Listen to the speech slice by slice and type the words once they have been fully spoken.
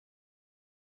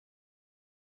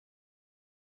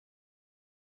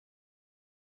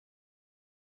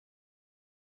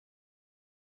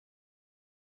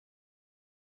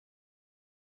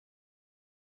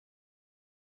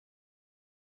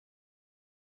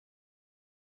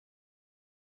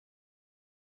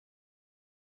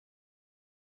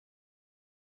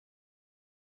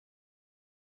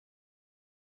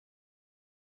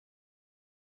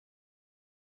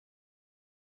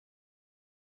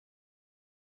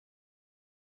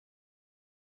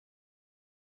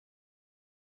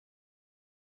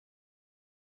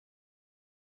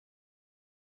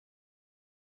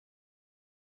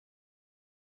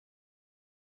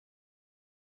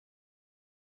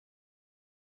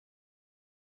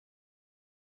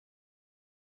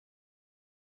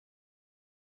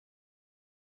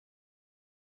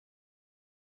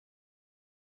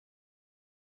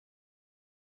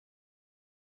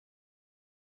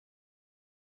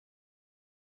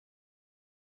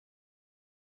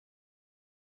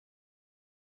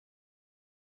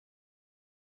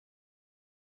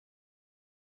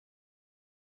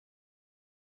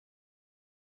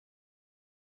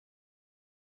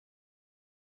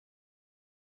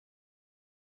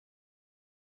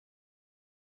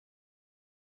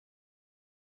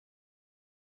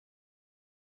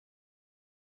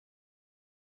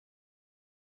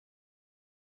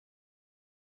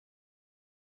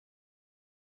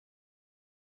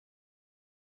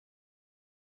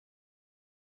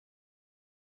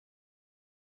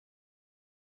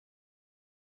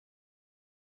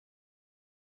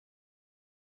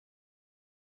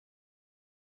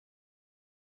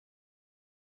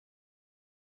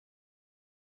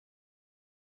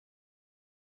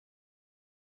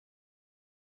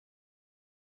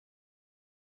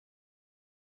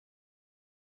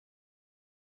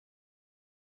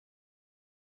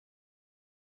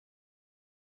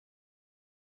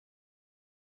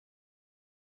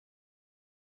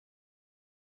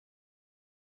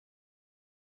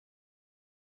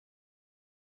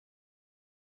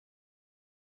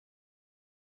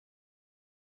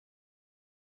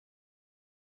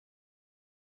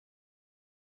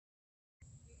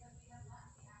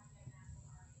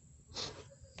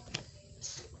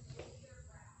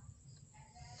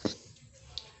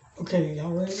Okay,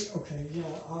 y'all ready? Okay, yeah,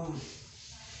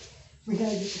 we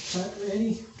gotta get the truck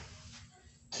ready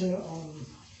to,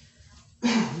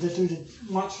 to do the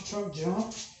monster truck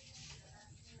jump.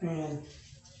 And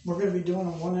we're gonna be doing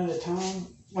them one at a time,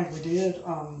 like we did.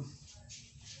 I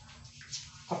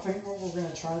think what we're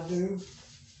gonna try to do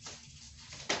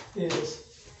is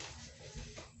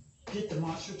get the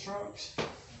monster trucks,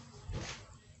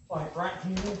 like right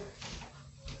here,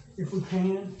 if we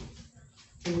can,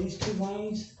 in these two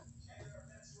lanes,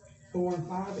 4 and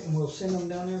 5, and we'll send them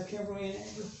down there, Kimberly and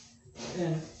Amber.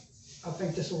 And I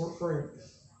think this will work great.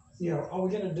 You know, all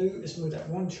we gotta do is move that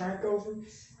one track over,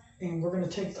 and we're gonna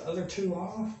take the other two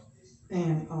off.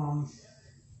 And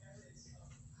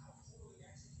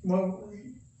well,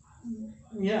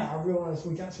 yeah, I realized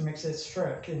we got some excess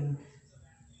track, and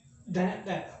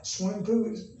that swim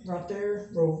pool is right there.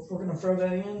 We're gonna throw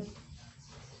that in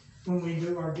when we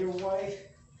do our giveaway.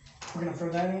 We're gonna throw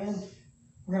that in.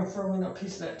 We're gonna throw in a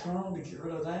piece of that tunnel to get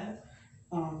rid of that.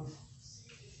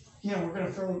 Yeah, we're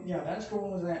gonna throw. Yeah, that's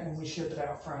going with that when we ship it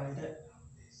out Friday.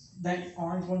 That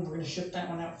orange one, we're gonna ship that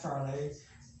one out Friday.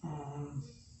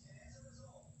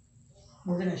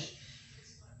 We're gonna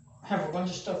have a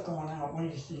bunch of stuff going out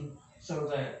Wednesday so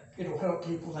that it'll help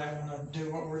people that want to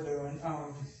do what we're doing.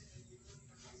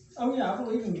 Oh yeah, I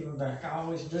believe in giving back. I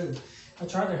always do. I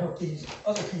try to help these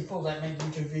other people that make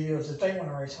YouTube videos. If they want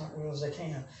to race Hot Wheels, they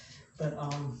can. But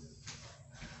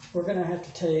we're gonna have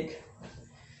to take.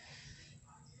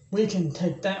 We can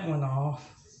take that one off,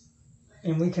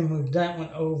 and we can move that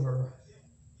one over.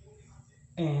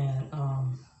 And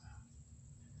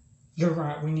you're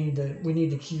right. We need to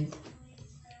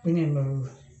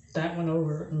move that one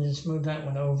over, and just move that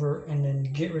one over, and then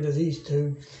get rid of these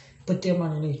two, put them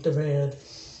underneath the bed,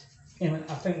 and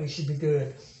I think we should be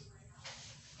good.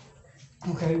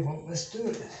 Okay, well, let's do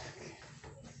it.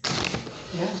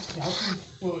 Yeah, y'all can.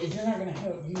 Well, if you're not gonna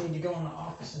help, you need to go in the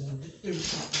office and do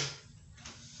something.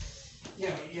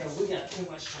 Yeah, we got too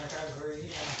much track. I agree.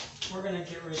 Yeah, we're gonna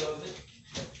get rid of it.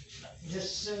 Just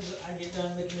as soon as I get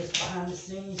done making this behind the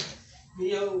scenes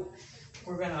video,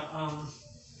 we're gonna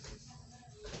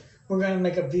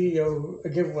make a video, a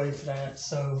giveaway for that.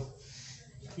 So,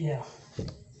 yeah.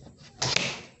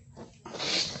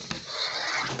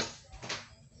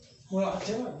 Well, I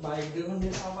tell everybody, doing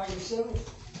this all by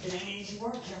yourself, it ain't easy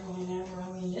work, Kimberly and Amber. I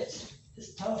mean, it's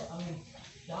tough. I mean,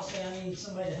 y'all say I need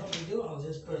somebody to help me do all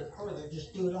this, but I'd rather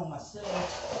just do it on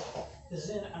myself, because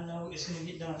then I know it's going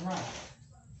to get done right.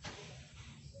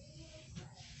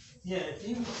 Yeah, if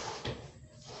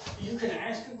you can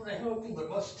ask people to help you, but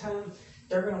most of the time,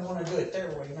 they're going to want to do it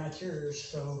their way, not yours.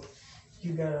 So,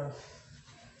 you got to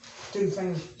do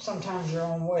things sometimes your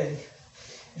own way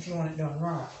if you want it done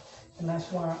right. And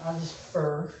that's why I just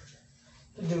prefer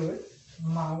to do it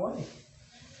my way,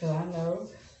 because I know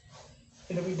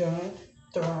it'll be done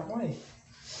the right way.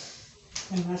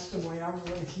 And that's the way I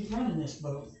really keep running this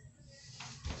boat.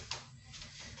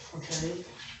 Okay.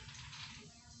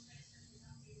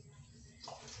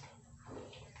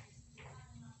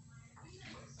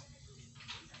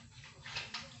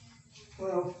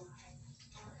 Well,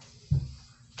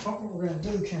 what we're going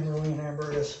to do, Kimberly and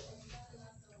Amber, is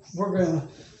we're going to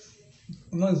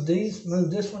move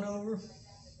this one over,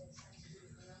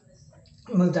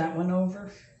 move that one over,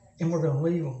 and we're going to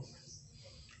leave them.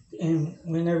 And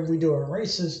whenever we do our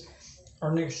races,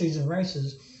 our next season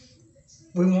races,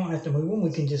 we won't have to move them.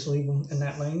 We can just leave them in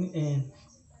that lane. And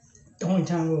the only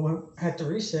time we'll have to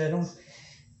reset them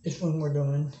is when we're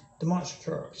doing the monster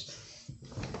trucks.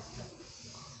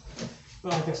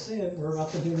 But like I said, we're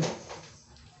about to do the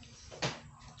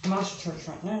monster trucks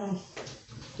right now,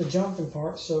 the jumping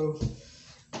part. So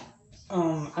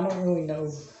I don't really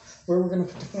know where we're going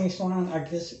to put the finish line. I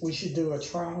guess we should do a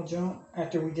trial jump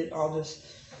after we get all this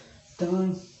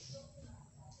done.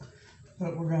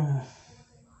 But we're gonna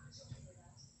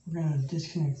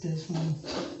disconnect this one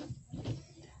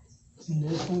and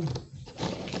this one,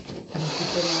 and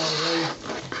put them all away.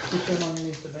 Put them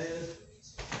underneath the bed.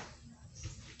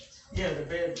 Yeah, the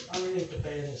bed underneath the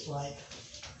bed is like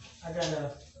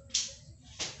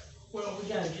we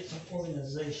gotta get some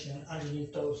organization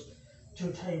underneath those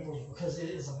two tables, because it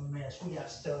is a mess. We got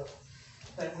stuff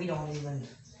that we don't even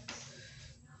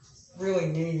really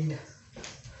need,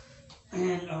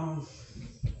 and are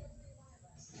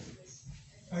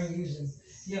using.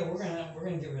 Yeah, we're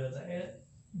gonna get rid of that.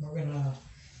 We're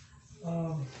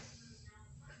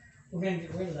gonna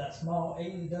get rid of that small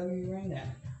AEW ring,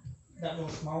 that little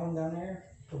small one down there.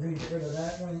 We're gonna get rid of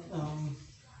that one.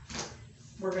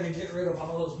 We're gonna get rid of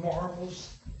all those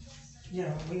marbles. You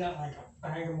know, we got like a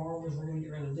bag of marbles. We're gonna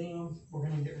get rid of them. We're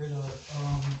gonna get rid of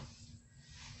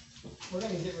we're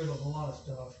gonna get rid of a lot of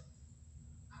stuff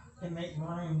and make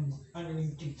room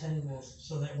underneath these tables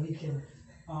so that we can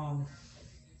um,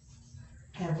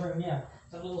 have room. Yeah,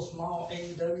 the little small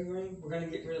AEW ring, we're gonna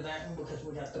get rid of that one because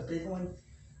we got the big one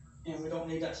and we don't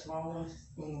need that small one.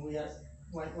 When we got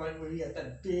like we got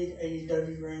that big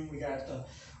AEW ring, we got the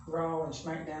Raw and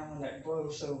SmackDown one that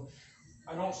glows. So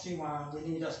I don't see why we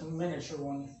need a miniature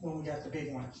one when we got the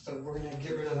big one. So we're gonna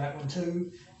get rid of that one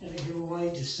too and give away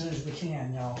just as soon as we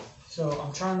can, y'all. So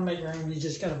I'm trying to make room. You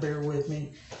just gotta bear with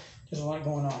me. There's a lot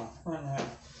going on right now.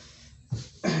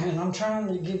 And I'm trying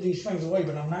to give these things away,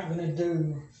 but I'm not gonna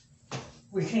do,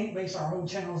 we can't base our whole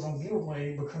channels on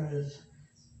giveaway because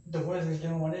the weather's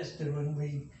doing what it's doing.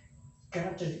 We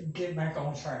got to get back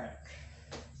on track.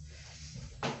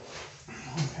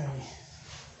 Okay.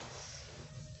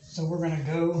 So we're gonna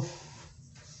go.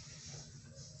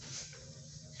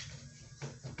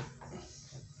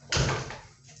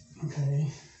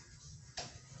 Okay.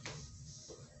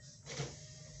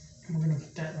 And we're gonna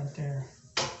put that right there.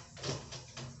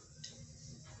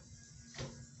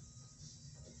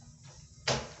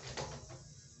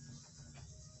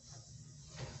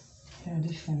 Yeah,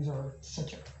 these things are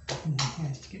such a pain in the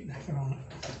ass to get back on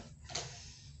it.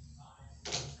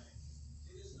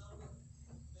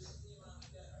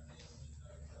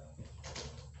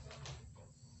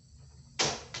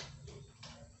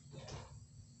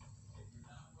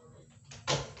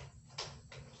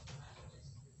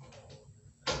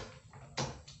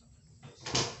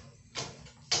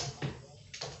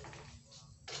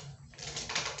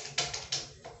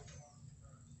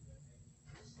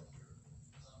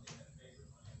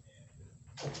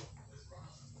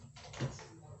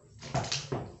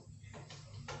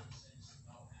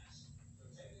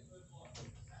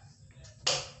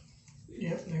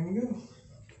 Yep, there we go.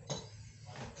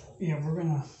 Yeah, we're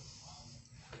gonna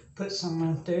put some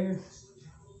right there.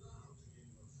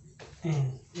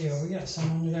 And yeah, we got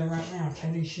some under there right now.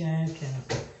 Caddyshack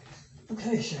and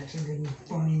Caddyshack's a good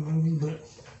funny movie, but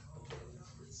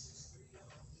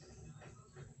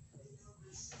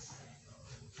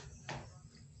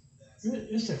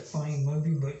it's a funny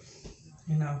movie, but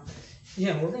you know,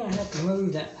 yeah, we're gonna have to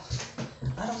move that.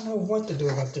 I don't know what to do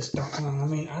about this start line. I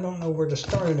mean, I don't know where to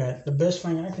start it at. The best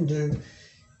thing I can do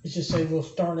is just say we'll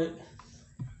start it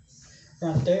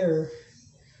right there.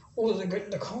 Well,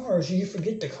 the cars, you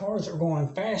forget the cars are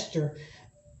going faster.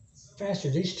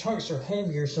 These trucks are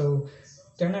heavier, so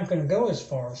they're not going to go as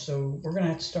far. So we're going to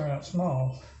have to start out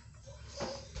small.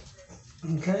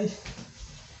 Okay?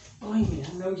 Believe me,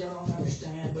 I know y'all don't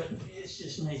understand, but it's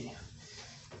just me.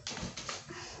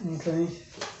 Okay?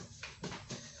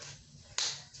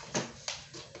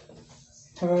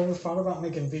 Have I ever thought about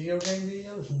making video game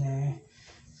videos? Nah.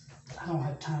 I don't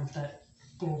have time for that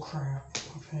bull crap.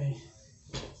 Okay?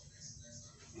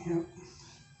 Yep.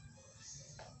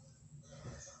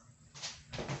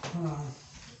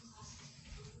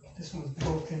 This one's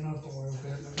broken up a little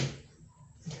bit.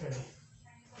 Okay.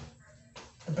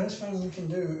 The best thing we can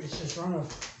do is just run a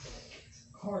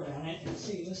card on it and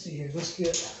see. Let's see here. Let's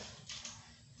get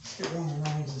Roman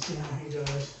Reigns and see how he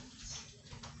does.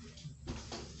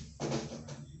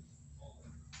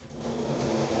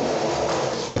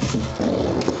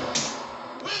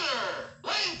 Winner,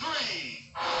 lane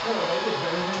 3. Oh, they did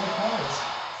better than the cards.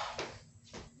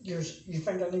 You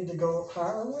think I need to go up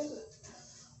higher with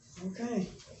it? Okay.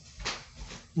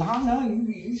 No,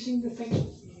 you seem to think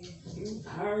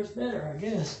higher is better, I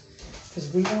guess.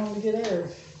 Because we want them to get air.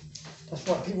 That's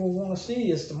what people want to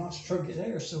see is the monster truck get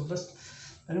air. So let's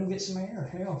let them get some air.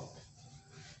 Hell.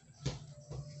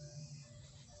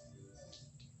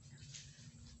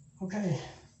 Okay.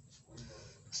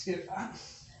 Let's get.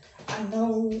 I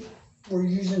know we're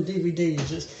using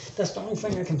DVDs. That's the only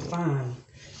thing I can find.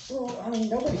 Well, I mean,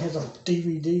 nobody has a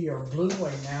DVD or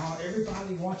Blu-ray now.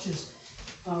 Everybody watches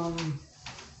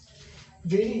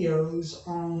videos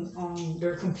on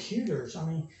their computers. I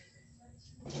mean,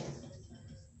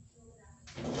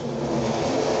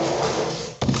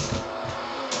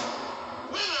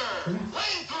 Winner,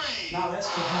 lane 3. no, that's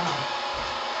too high.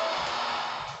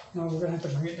 No, we're gonna have to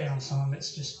bring it down some.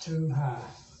 It's just too high.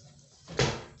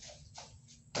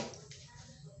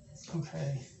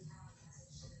 Okay.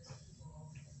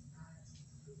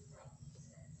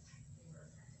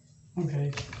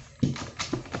 Okay.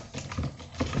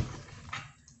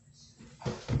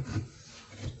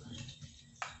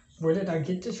 Where did I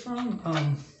get this from?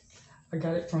 I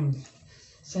got it from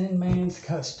Sandman's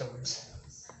Customs.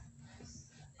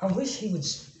 I wish he would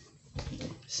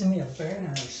send me a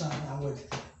banner or something. I would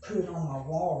put it on my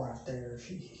wall right there. If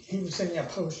he would send me a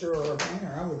poster or a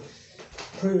banner, I would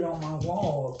put it on my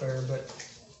wall up there. But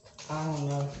I don't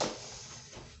know.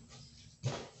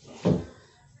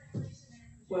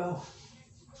 Well,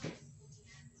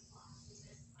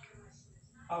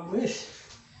 I wish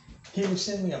he would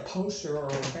send me a poster or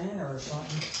a banner or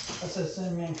something that says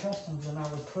Send Me in Customs, and I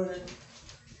would put it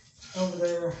over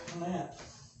there on that.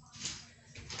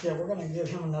 Yeah, we're gonna give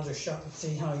him another shot and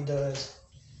see how he does.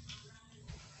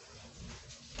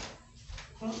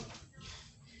 Huh?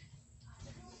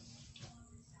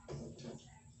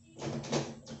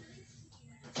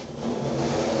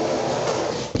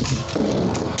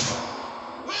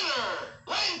 Winner,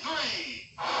 lane 3.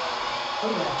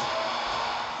 Oh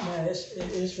yeah,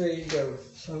 it's ready to go.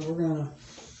 So we're gonna.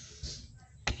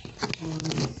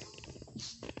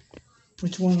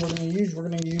 Which one we're gonna use? We're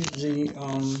gonna use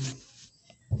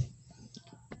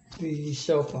the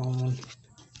cell phone one.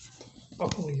 I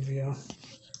believe, yeah.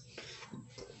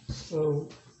 So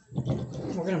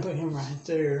we're gonna put him right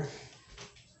there.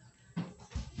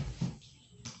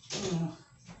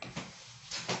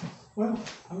 Well,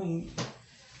 I mean,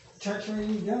 track's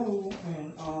ready to go,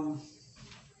 and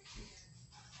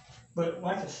but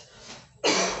like I said,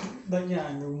 but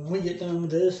yeah, when we get done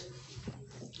with this,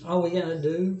 all we gotta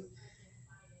do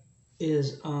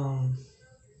is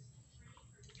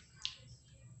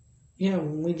yeah,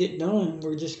 when we get done,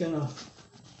 we're just gonna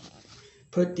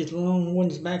put the long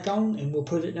ones back on, and we'll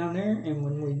put it down there. And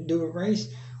when we do a race,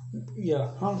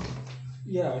 yeah,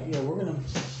 we're gonna.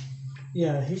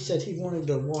 Yeah, he said he wanted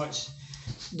to watch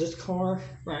this car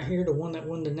right here, the one that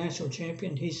won the national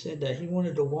champion. He said that he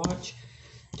wanted to watch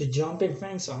the jumping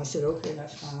thing. So I said, okay,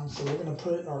 that's fine. So we're gonna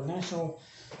put our national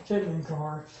champion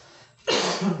car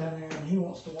down there, and he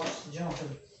wants to watch the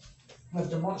jumping of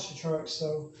the monster truck.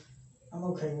 So I'm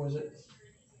okay with it.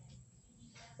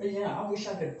 But yeah, I wish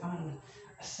I could find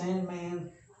a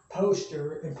Sandman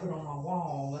poster and put on my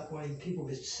wall. That way people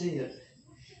could see it.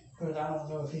 But I don't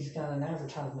know if he's got an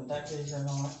advertisement that big or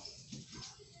not.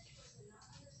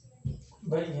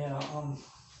 But yeah,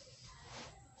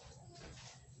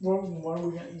 what are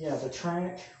we gonna? Yeah, the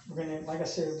track. We're gonna, like I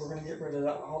said, we're gonna get rid of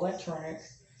all that track.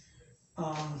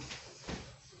 Um,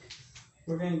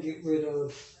 we're gonna get rid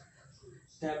of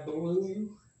that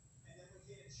blue,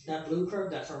 that blue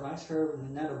curve. That's our last curve, and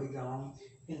then that'll be gone.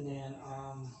 And then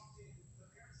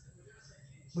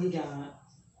we got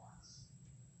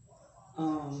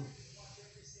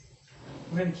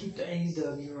we're gonna keep the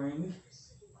AEW ring.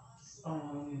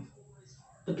 Um,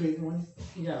 the big one.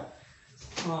 Yeah.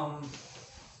 Um,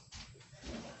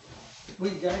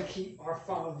 we gotta keep our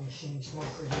fog machine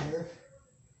smoker here.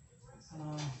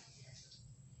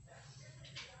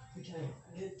 We gotta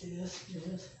get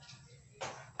this.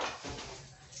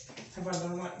 Have I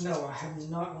done what? No, I have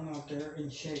not gone out there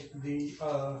and checked the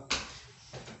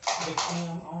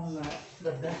cam on that.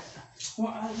 Well,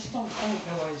 I just don't think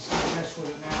nobody's gonna mess with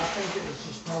it now. I think it was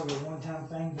just probably a one-time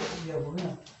thing. But yeah, we're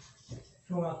gonna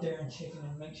go out there and check it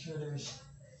and make sure there's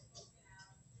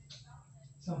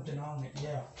something on it.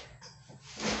 Yeah.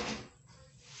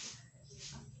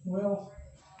 Well,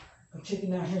 I'm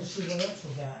checking down here to see what else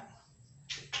we got.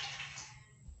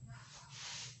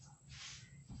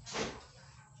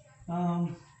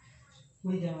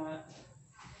 We got.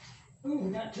 Ooh,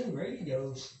 we got 2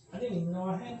 radios. I didn't even know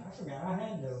I forgot I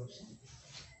had those.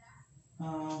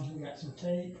 We got some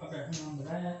tape. I got him onto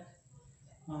that.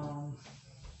 I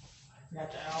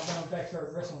got the Alabama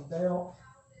backyard wrestling belt.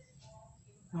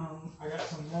 I got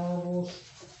some marbles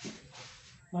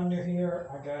under here.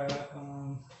 I got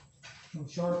some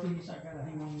Sharpies. I gotta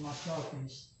hang on to my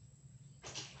Sharpies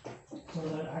so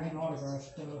that I can autograph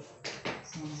stuff.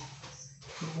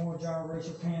 Some more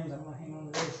gyrator pens. I'm gonna hang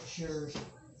on to those for sure.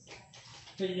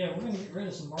 But yeah, we're gonna get rid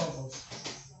of some marbles.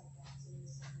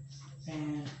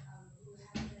 And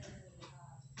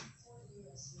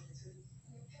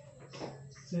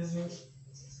scissors.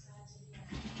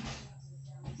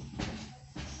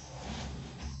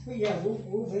 But yeah,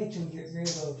 we'll eventually get rid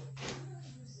of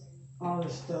all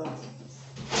this stuff.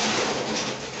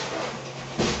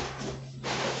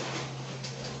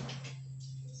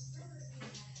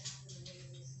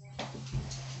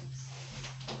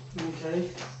 Okay.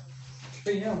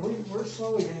 But yeah, we're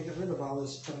slowly gonna get rid of all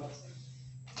this stuff.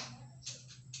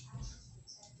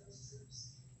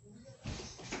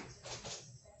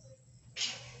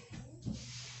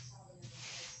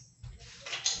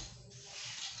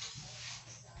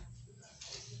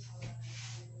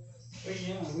 But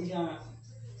yeah,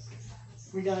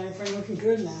 we got everything looking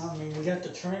good now. I mean, we got the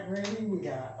track ready. We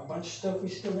got a bunch of stuff we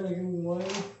still gotta give away.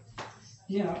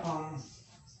 Yeah,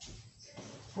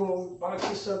 we'll box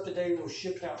this up today. We'll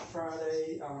ship it out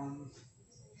Friday.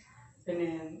 And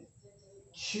then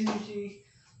Tuesday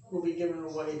we'll be giving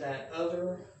away that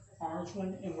other orange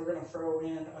one, and we're gonna throw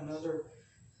in another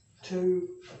two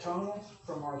tonal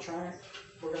from our track.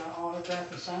 We're gonna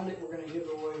autograph and sign it. We're gonna give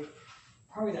away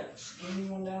probably that skinny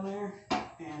one down there,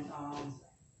 and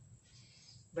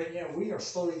but yeah, we are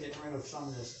slowly getting rid of some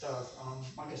of this stuff.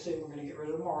 Like I said, we're gonna get rid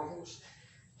of the marbles.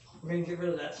 We're gonna get rid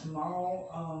of that small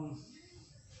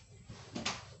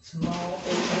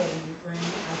 8W ring.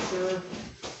 I'm sure.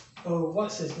 Oh,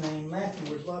 what's his name?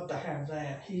 Matthew would love to have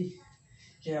that.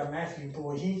 Yeah, Matthew,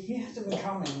 boy, he hasn't been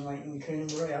commenting like in Coon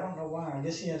Ray. I don't know why. I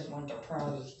guess he hasn't won the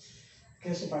prizes. I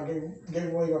guess if I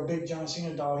gave away our big John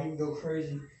Cena doll, he would go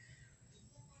crazy.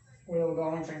 Well, the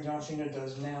only thing John Cena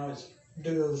does now is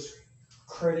do those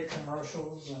credit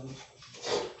commercials and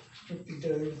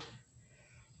whoopie-doo.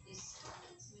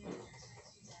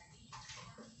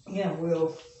 Yeah,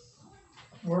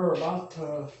 we're about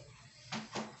to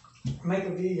make a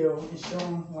video and show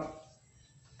them what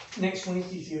next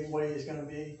week's giveaway is going to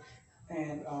be,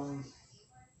 and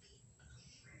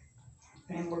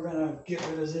we're gonna get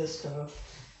rid of this stuff,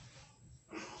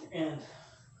 and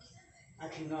I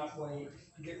cannot wait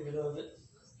to get rid of it.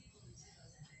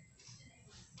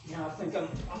 Yeah, I think I'm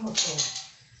gonna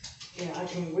say, yeah, I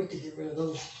can't wait to get rid of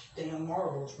those damn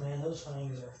marbles, man. Those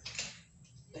things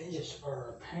they just are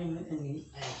a pain in the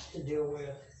ass to deal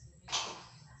with.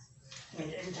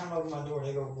 And every time I open my door,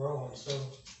 they go rolling. So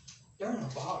they're in a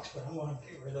box, but I want to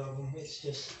get rid of them. It's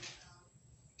just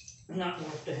not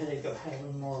worth the headache of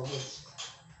having marbles.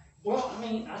 Well, I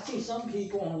mean, I see some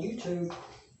people on YouTube,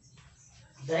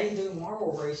 they do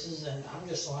marble races, and I'm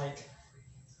just like,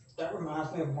 that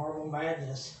reminds me of Marble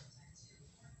Madness.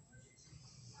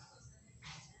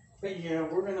 But yeah,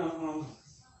 we're gonna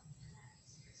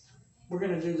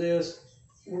do this.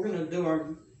 We're gonna do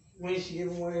our Wednesday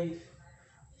giveaway,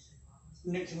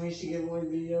 next Wednesday giveaway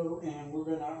video, and we're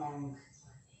gonna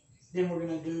then we're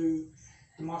gonna do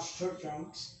the monster truck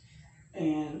jumps,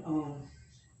 and oh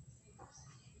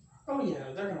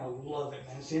yeah, they're gonna love it,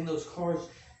 man. Seeing those cars,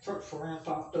 trucks ramp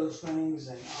off those things,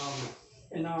 and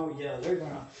oh yeah, they're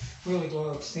gonna really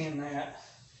love seeing that.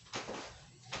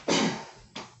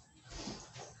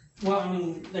 Well, I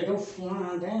mean, they go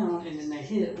flying down and then they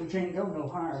hit. We can't go no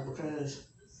higher because,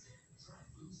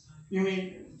 you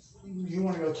mean, you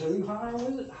want to go too high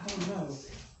with it? I don't know.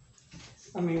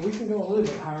 I mean, we can go a little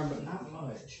bit higher, but not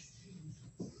much.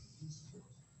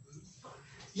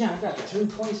 Yeah, I got two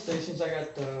PlayStations. I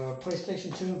got the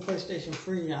PlayStation 2 and PlayStation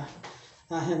 3. I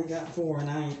haven't got 4,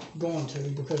 and I ain't going to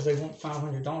because they want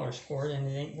 $500 for it, and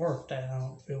it ain't worth that, I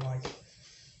don't feel like.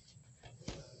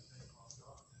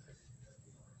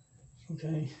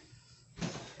 Okay.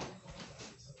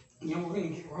 Yeah, we're going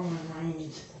to get Roman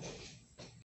Reigns.